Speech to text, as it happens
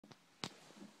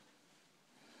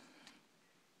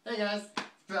Hey guys,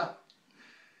 so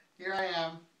here I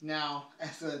am. Now,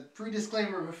 as a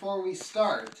pre-disclaimer before we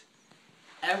start,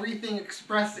 everything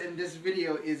expressed in this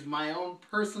video is my own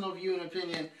personal view and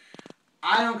opinion.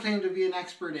 I don't claim to be an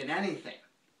expert in anything.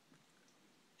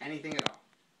 Anything at all.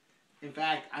 In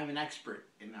fact, I'm an expert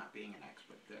in not being an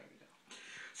expert. There we go.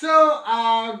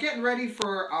 So, getting ready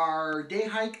for our day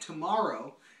hike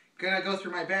tomorrow. Gonna go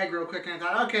through my bag real quick, and I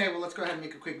thought, okay, well, let's go ahead and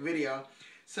make a quick video.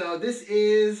 So this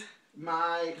is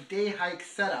my day hike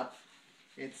setup.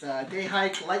 It's a day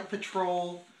hike, light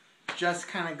patrol, just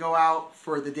kind of go out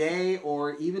for the day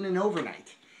or even an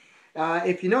overnight.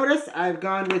 If you notice, I've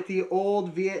gone with the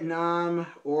old Vietnam,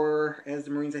 or as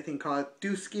the Marines I think call it,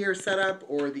 deuce skier setup,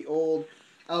 or the old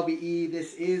LBE.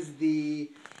 This is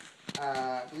the,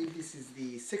 I believe this is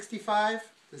the 65.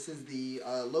 This is the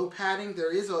low padding.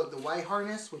 There is the Y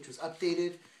harness, which was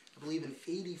updated, I believe in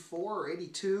 84 or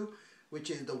 82, which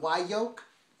is the Y yoke,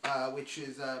 which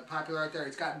is popular out there.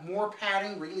 It's got more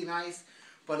padding, really nice,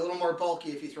 but a little more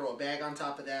bulky if you throw a bag on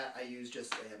top of that. I use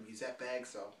just a musette bag,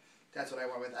 so that's what I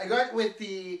went with. I got with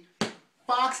the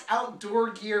Fox Outdoor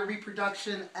Gear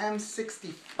Reproduction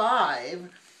M65.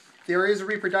 There is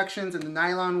reproductions in the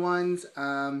nylon ones.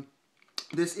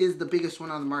 This is the biggest one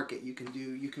on the market. You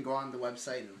can go on the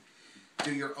website and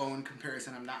do your own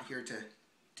comparison. I'm not here to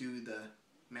do the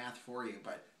math for you,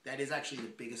 but that is actually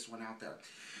the biggest one out there.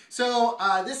 So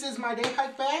this is my day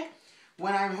hike bag.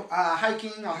 When I'm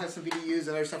hiking, I'll have some BDUs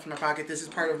and other stuff in my pocket. This is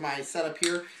part of my setup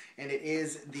here, and it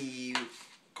is the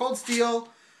Cold Steel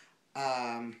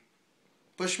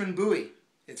Bushman buoy.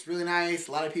 It's really nice.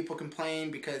 A lot of people complain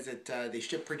because they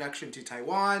ship production to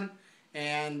Taiwan,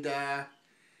 and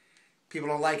people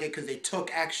don't like it because they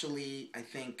took actually, I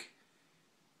think,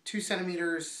 2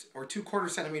 centimeters or 2/4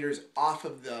 centimeters off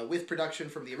of the with production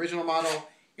from the original model.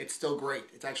 It's still great.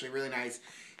 It's actually really nice.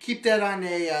 Keep that on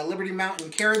a Liberty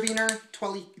Mountain carabiner,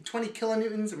 20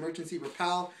 kilonewtons, emergency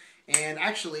repel. And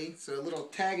actually, so a little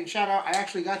tag and shout out, I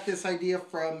actually got this idea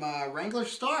from Wrangler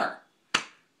Star.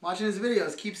 Watching his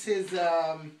videos, keeps his,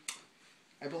 I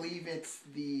believe it's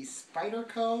the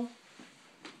Spyderco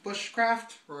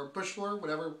bushcraft or bushlore,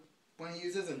 whatever one he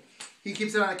uses, and he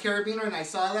keeps it on a carabiner, and I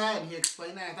saw that and he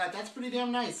explained that. I thought that's pretty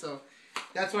damn nice, so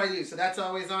that's what I do. So that's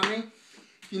always on me.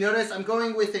 If you notice, I'm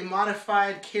going with a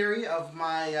modified carry of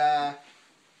my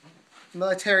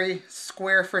military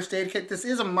square first aid kit. This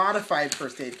is a modified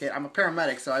first aid kit. I'm a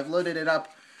paramedic, so I've loaded it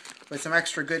up with some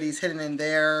extra goodies hidden in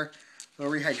there,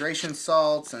 little rehydration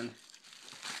salts, and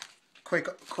quick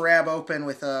grab open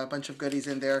with a bunch of goodies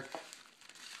in there.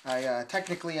 I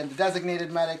technically am the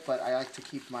designated medic, but I like to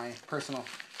keep my personal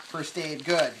first aid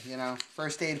good, you know.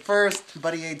 First aid first,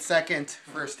 buddy aid second,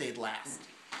 first aid last.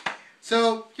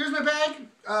 So here's my bag.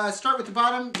 Start with the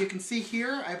bottom. You can see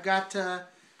here I've got the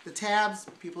tabs.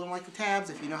 People don't like the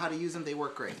tabs. If you know how to use them, they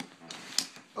work great.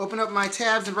 Open up my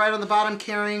tabs, and right on the bottom,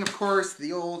 carrying, of course,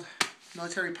 the old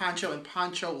military poncho and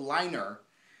poncho liner.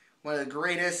 One of the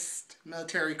greatest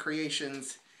military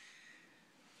creations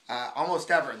almost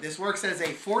ever. This works as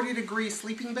a 40-degree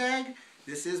sleeping bag.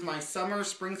 This is my summer,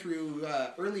 spring through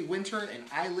early winter, and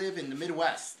I live in the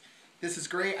Midwest. This is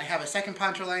great. I have a second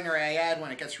poncho liner I add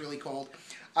when it gets really cold.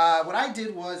 What I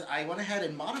did was I went ahead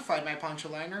and modified my poncho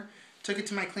liner, took it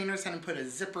to my cleaners, and put a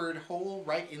zippered hole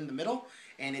right in the middle,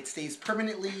 and it stays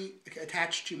permanently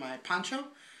attached to my poncho.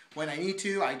 When I need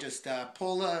to, I just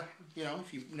pull you know,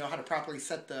 if you know how to properly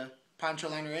set the poncho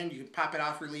liner in, you can pop it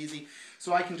off really easy.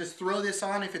 So I can just throw this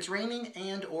on if it's raining,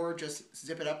 and or just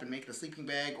zip it up and make it a sleeping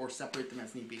bag, or separate them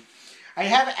as need be. I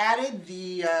have added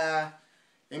the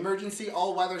emergency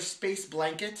all-weather space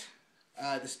blanket,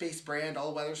 the Space brand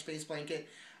all-weather space blanket,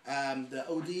 the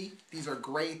OD. These are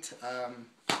great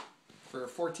for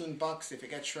 14 bucks. If it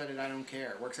gets shredded, I don't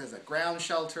care. It works as a ground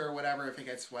shelter or whatever if it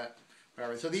gets wet,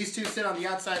 whatever. So these two sit on the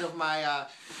outside of my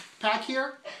pack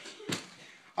here.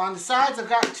 On the sides, I've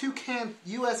got 2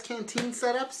 U.S. canteen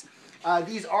setups.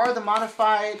 These are the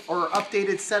modified or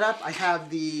updated setup. I have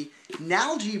the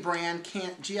Nalgene brand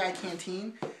GI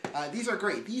canteen. These are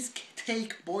great. These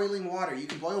take boiling water. You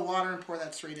can boil water and pour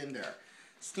that straight in there.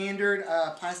 Standard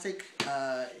plastic,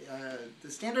 the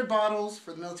standard bottles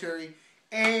for the military,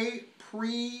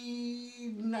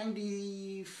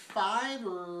 pre-95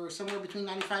 or somewhere between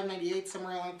 95 and 98,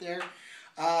 somewhere out there.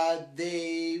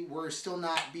 They were still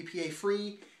not BPA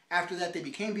free. After that, they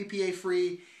became BPA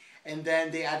free, and then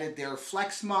they added their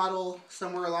Flex model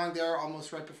somewhere along there,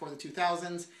 almost right before the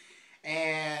 2000s.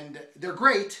 And they're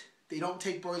great. They don't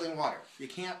take boiling water. You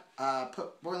can't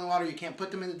put boiling water. You can't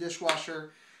put them in the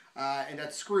dishwasher, and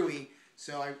that's screwy.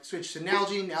 So I switched to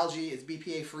Nalgene. Nalgene is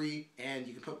BPA free, and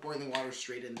you can put boiling water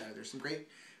straight in there. There's some great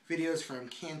videos from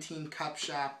Canteen Cup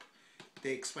Shop.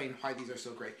 They explain why these are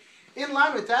so great. In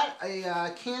line with that,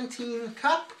 a Canteen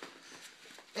Cup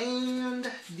and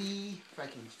if I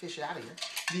can fish it out of here,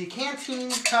 the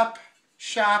Canteen Cup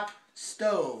Shop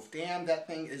stove. Damn, that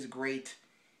thing is great.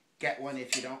 Get one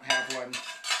if you don't have one.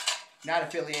 Not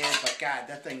affiliated, but God,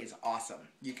 that thing is awesome.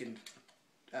 You can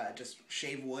just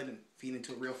shave wood and feed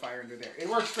into a real fire under there. It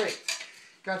works great.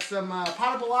 Got some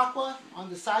potable aqua on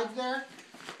the sides there.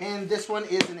 And this one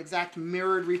is an exact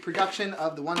mirrored reproduction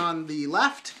of the one on the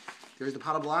left. There's the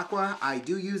potable aqua. I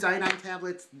do use iodine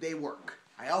tablets. They work.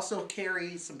 I also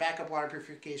carry some backup water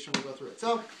purification. We'll go through it.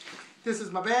 So, this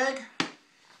is my bag.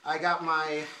 I got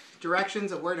my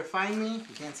directions of where to find me.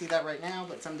 You can't see that right now,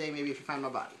 but someday maybe if you find my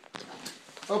body.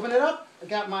 Open it up. I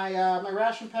got my my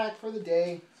ration pack for the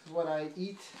day. This is what I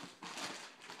eat.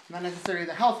 Not necessarily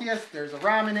the healthiest. There's a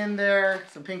ramen in there,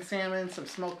 some pink salmon, some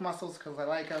smoked mussels because I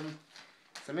like them,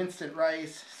 some instant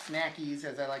rice, snackies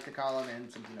as I like to call them, and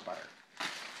some peanut butter.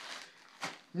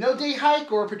 No day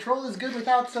hike or patrol is good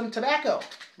without some tobacco.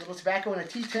 A little tobacco in a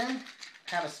tea tin.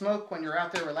 Have a smoke when you're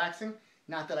out there relaxing.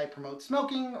 Not that I promote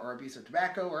smoking or abuse of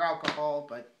tobacco or alcohol,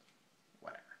 but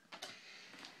whatever.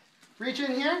 Reach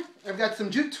in here. I've got some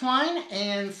jute twine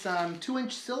and some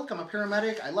 2-inch silk. I'm a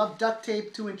paramedic. I love duct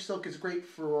tape. 2-inch silk is great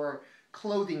for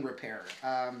clothing repair.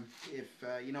 If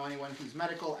you know anyone who's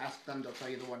medical, ask them. They'll tell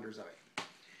you the wonders of it.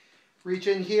 Reach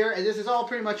in here, and this is all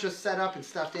pretty much just set up and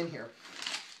stuffed in here.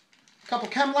 A couple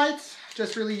chem lights.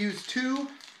 Just really use 2.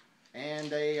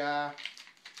 And a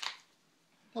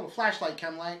little flashlight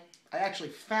chem light. I actually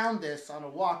found this on a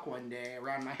walk one day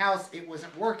around my house. It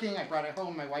wasn't working. I brought it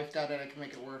home. My wife doubted I could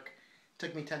make it work. It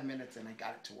took me 10 minutes and I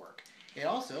got it to work. It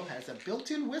also has a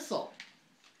built-in whistle.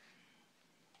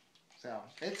 So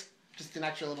it's just an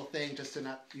extra little thing just to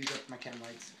not use up my chem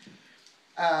lights.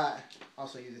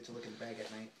 Also use it to look in the bag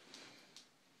at night.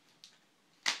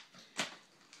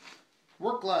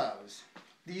 Work gloves.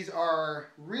 These are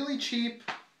really cheap.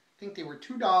 I think they were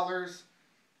 $2.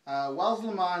 Wells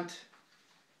Lamont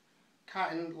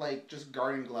cotton, like just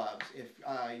garden gloves. If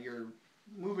you're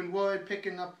moving wood,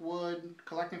 picking up wood,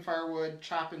 collecting firewood,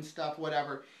 chopping stuff,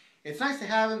 whatever. It's nice to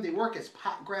have them. They work as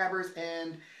pot grabbers,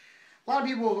 and a lot of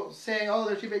people say, oh,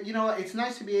 they're cheap. You know what? It's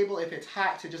nice to be able, if it's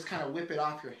hot, to just kind of whip it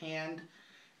off your hand.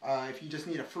 If you just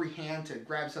need a free hand to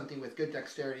grab something with good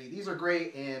dexterity. These are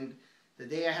great, and the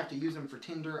day I have to use them for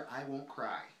Tinder, I won't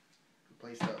cry.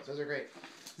 Replace those. Those are great.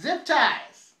 Zip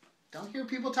ties. Don't hear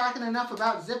people talking enough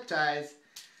about zip ties.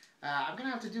 I'm going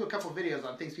to have to do a couple videos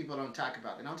on things people don't talk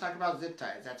about. They don't talk about zip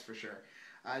ties, that's for sure.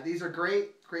 These are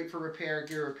great. Great for repair,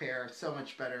 gear repair. So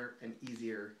much better and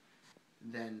easier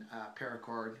than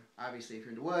paracord. Obviously, if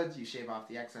you're in the woods, you shave off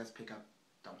the excess, pick up,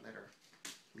 don't litter,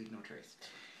 leave no trace.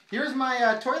 Here's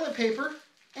my toilet paper.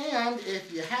 And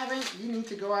if you haven't, you need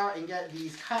to go out and get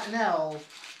these Cottonelle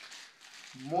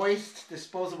moist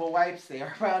disposable wipes. They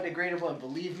are biodegradable, and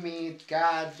believe me,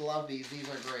 God love these. These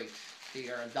are great. They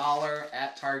are $1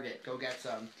 at Target. Go get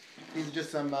some. These are just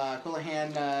some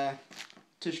Houlihan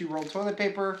tissue rolled toilet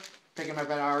paper. Pick them up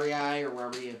at REI or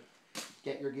wherever you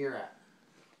get your gear at.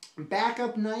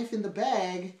 Backup knife in the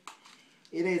bag.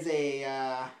 It is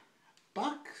a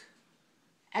Buck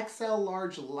XL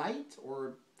Large Light,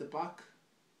 or the Buck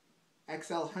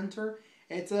XL Hunter.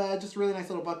 It's just a really nice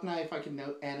little buck knife. I can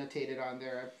annotate it on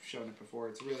there. I've shown it before.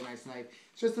 It's a really nice knife.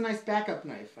 It's just a nice backup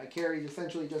knife. I carry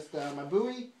essentially just my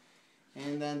buoy.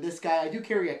 And then this guy, I do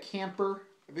carry a camper,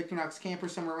 a Victorinox camper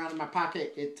somewhere around in my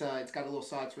pocket. It's got a little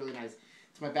saw. It's really nice.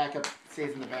 It's my backup. It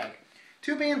stays in the bag.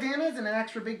 2 bandanas and an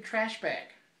extra big trash bag.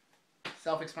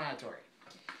 Self-explanatory.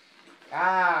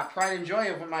 Pride and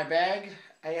joy of my bag.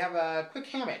 I have a quick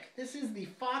hammock. This is the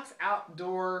Fox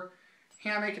Outdoor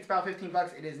hammock. It's about 15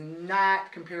 bucks. It is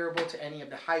not comparable to any of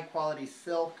the high quality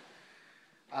silk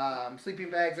hammocks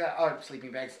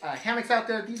out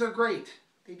there. These are great.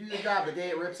 They do the job. The day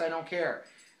it rips, I don't care.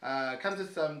 Comes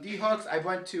with some D-hooks. I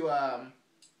went to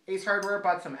Ace Hardware,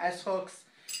 bought some S-hooks.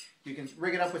 You can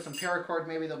rig it up with some paracord.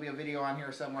 Maybe there'll be a video on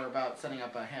here somewhere about setting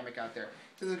up a hammock out there.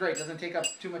 This is great. Doesn't take up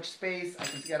too much space. I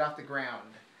can get off the ground.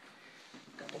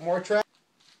 Couple more tracks.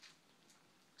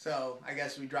 So I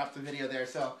guess we dropped the video there.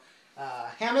 So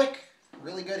hammock,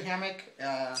 really good hammock.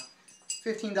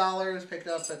 $15. Picked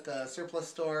up at the surplus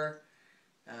store.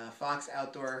 Fox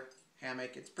Outdoor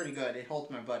hammock. It's pretty good. It holds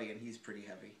my buddy, and he's pretty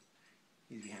heavy.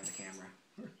 He's behind the camera.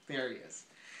 There he is.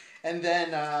 And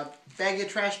then baggy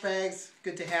trash bags,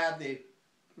 good to have. They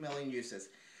million uses.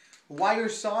 Wire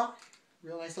saw,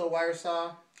 real nice little wire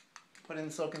saw. Put it in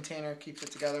this little container, keeps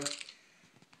it together.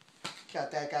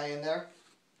 Got that guy in there.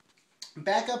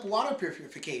 Backup water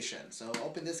purification. So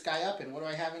open this guy up, and what do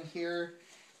I have in here?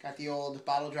 Got the old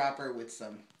bottle dropper with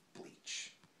some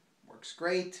bleach. Works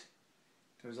great.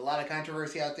 There's a lot of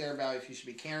controversy out there about if you should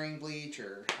be carrying bleach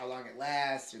or how long it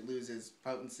lasts or loses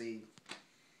potency.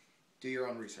 Do your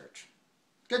own research.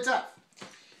 Good stuff.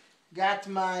 Got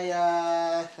my,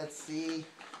 let's see,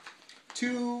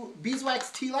 2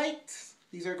 beeswax tea lights.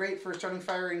 These are great for starting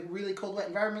fire in really cold, wet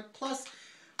environment. Plus,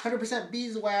 100%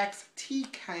 beeswax tea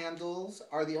candles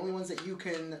are the only ones that you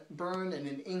can burn in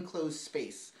an enclosed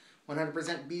space.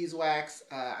 100% beeswax.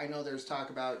 I know there's talk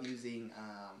about using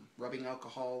rubbing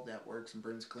alcohol that works and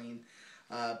burns clean.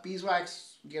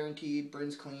 Beeswax, guaranteed,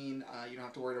 burns clean. You don't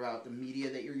have to worry about the media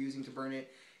that you're using to burn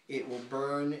it. It will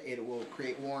burn. It will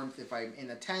create warmth if I'm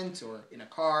in a tent or in a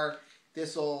car.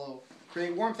 This will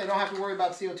create warmth. I don't have to worry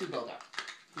about CO2 buildup.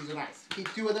 These are nice.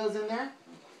 Keep 2 of those in there.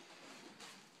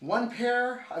 1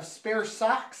 pair of spare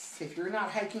socks. If you're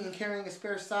not hiking and carrying a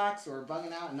spare socks or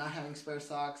bugging out and not having spare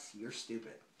socks, you're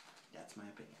stupid. That's my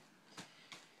opinion.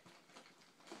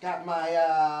 Got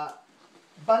my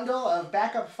bundle of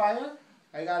backup fire.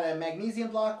 I got a magnesium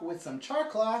block with some char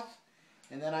cloth.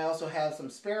 And then I also have some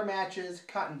spare matches,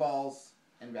 cotton balls,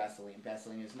 and Vaseline.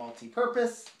 Vaseline is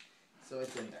multi-purpose, so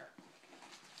it's in there.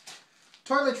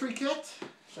 Toiletry kit.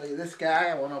 Show you this guy.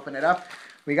 I won't open it up.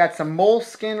 We got some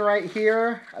moleskin right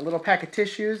here, a little pack of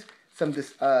tissues, some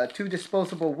 2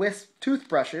 disposable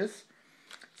toothbrushes,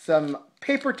 some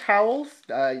paper towels.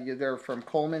 They're from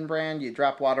Coleman brand. You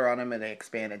drop water on them and they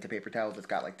expand into paper towels. It's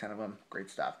got like 10 of them. Great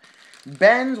stuff.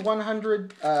 Ben's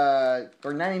 100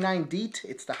 or 99 DEET.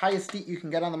 It's the highest DEET you can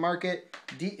get on the market.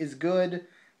 DEET is good.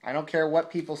 I don't care what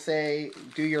people say.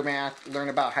 Do your math. Learn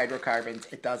about hydrocarbons.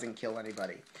 It doesn't kill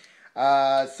anybody.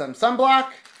 Some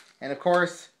sunblock. And of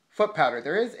course, foot powder.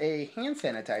 There is a hand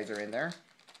sanitizer in there.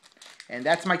 And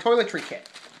that's my toiletry kit.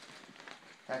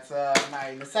 That's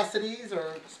my necessities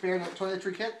or spare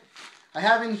toiletry kit. I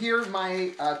have in here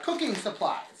my cooking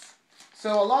supplies.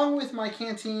 So along with my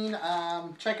canteen,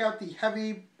 check out the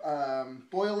Heavy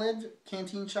Boil Lid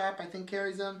Canteen Shop. I think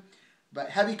carries them. But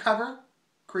Heavy Cover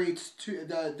creates 2.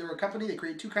 They're a company that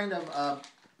create 2 kind of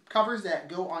covers that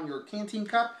go on your canteen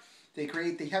cup. They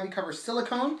create the Heavy Cover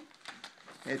silicone.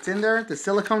 It's in there, the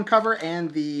silicone cover, and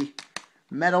the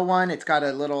metal one. It's got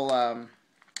a little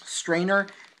strainer.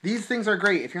 These things are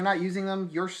great. If you're not using them,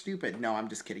 you're stupid. No, I'm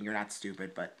just kidding. You're not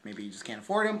stupid, but maybe you just can't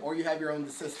afford them, or you have your own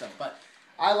system. But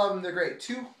I love them. They're great.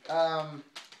 2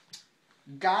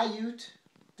 Guyute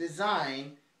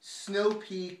Design Snow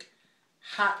Peak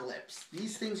Hot Lips.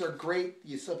 These things are great.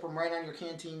 You slip them right on your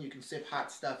canteen. You can sip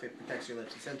hot stuff. It protects your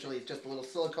lips. Essentially, it's just a little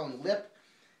silicone lip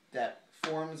that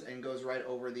forms and goes right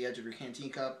over the edge of your canteen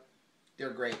cup.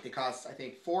 They're great. They cost, I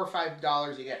think, $4 or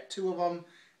 $5. You get 2 of them.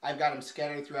 I've got them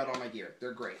scattered throughout all my gear.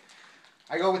 They're great.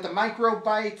 I go with the Micro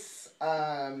Bites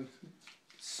Spork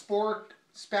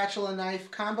Spatula Knife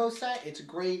Combo Set. It's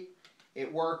great.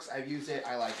 It works. I've used it.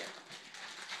 I like it.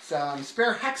 Some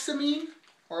spare hexamine,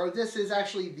 or this is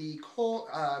actually the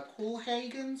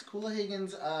Coolhagen's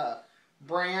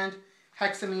brand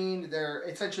hexamine. They're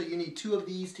essentially, you need 2 of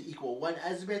these to equal 1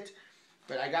 esbit.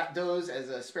 But I got those as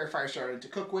a spare fire starter to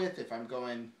cook with if I'm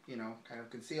going, you know, kind of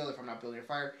concealed, if I'm not building a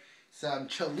fire. Some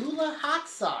Cholula hot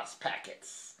sauce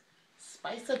packets.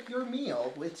 Spice up your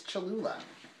meal with Cholula.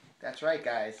 That's right,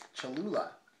 guys.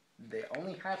 Cholula. The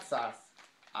only hot sauce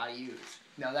I use.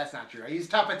 No, that's not true. I use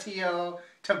Tapatio,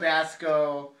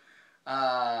 Tabasco.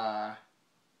 I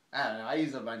don't know. I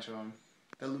use a bunch of them.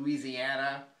 The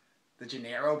Louisiana. The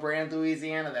Gennaro brand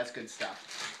Louisiana. That's good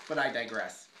stuff. But I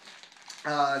digress.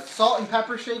 Salt and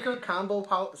pepper shaker. Combo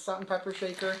salt and pepper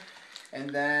shaker. And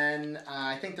then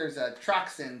I think there's a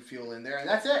Troxin fuel in there. And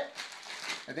that's it.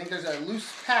 I think there's a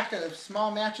loose pack of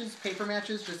small matches, paper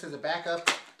matches, just as a backup.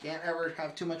 Can't ever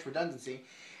have too much redundancy.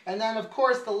 And then, of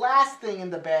course, the last thing in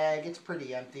the bag, it's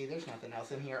pretty empty. There's nothing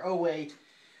else in here. Oh, wait.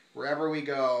 Wherever we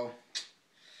go,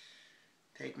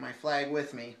 take my flag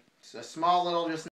with me. It's a small little, just